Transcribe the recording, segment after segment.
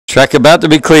Track about to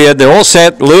be cleared. They're all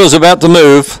set. Lure's about to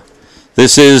move.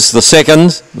 This is the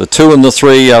second. The 2 and the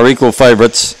 3 are equal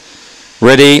favourites.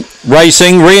 Ready,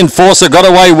 racing, Reinforcer got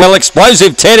away well.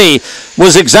 Explosive Teddy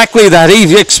was exactly that.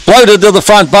 He exploded to the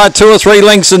front by 2 or 3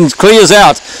 lengths and clears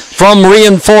out from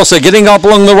Reinforcer. Getting up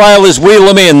along the rail is Wheel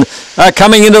 'em In.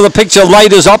 Coming into the picture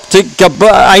late is Optic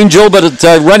Angel, but it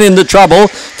ran into trouble.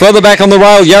 Further back on the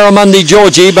rail, Yarramundi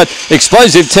Georgie, but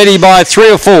Explosive Teddy by 3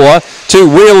 or 4 to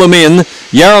Wheel 'em In.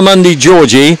 Yarramundi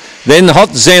Georgie, then Hot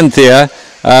Xanthia.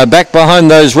 Back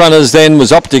behind those runners then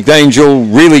was Optic Angel,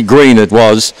 really green it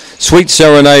was. Sweet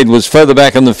Serenade was further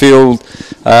back in the field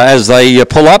as they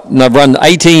pull up, and they've run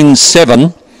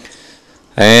 18-7.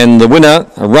 And the winner,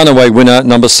 a runaway winner,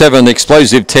 number 7,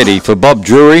 Explosive Teddy for Bob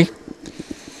Drury.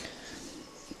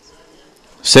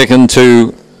 Second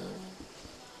to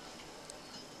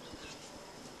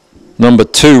number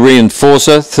 2,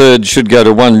 Reinforcer. Third should go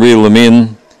to 1, Reel 'em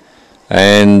In.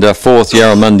 And fourth,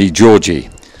 Yarramundi Georgie.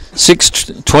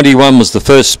 6:21 was the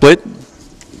first split.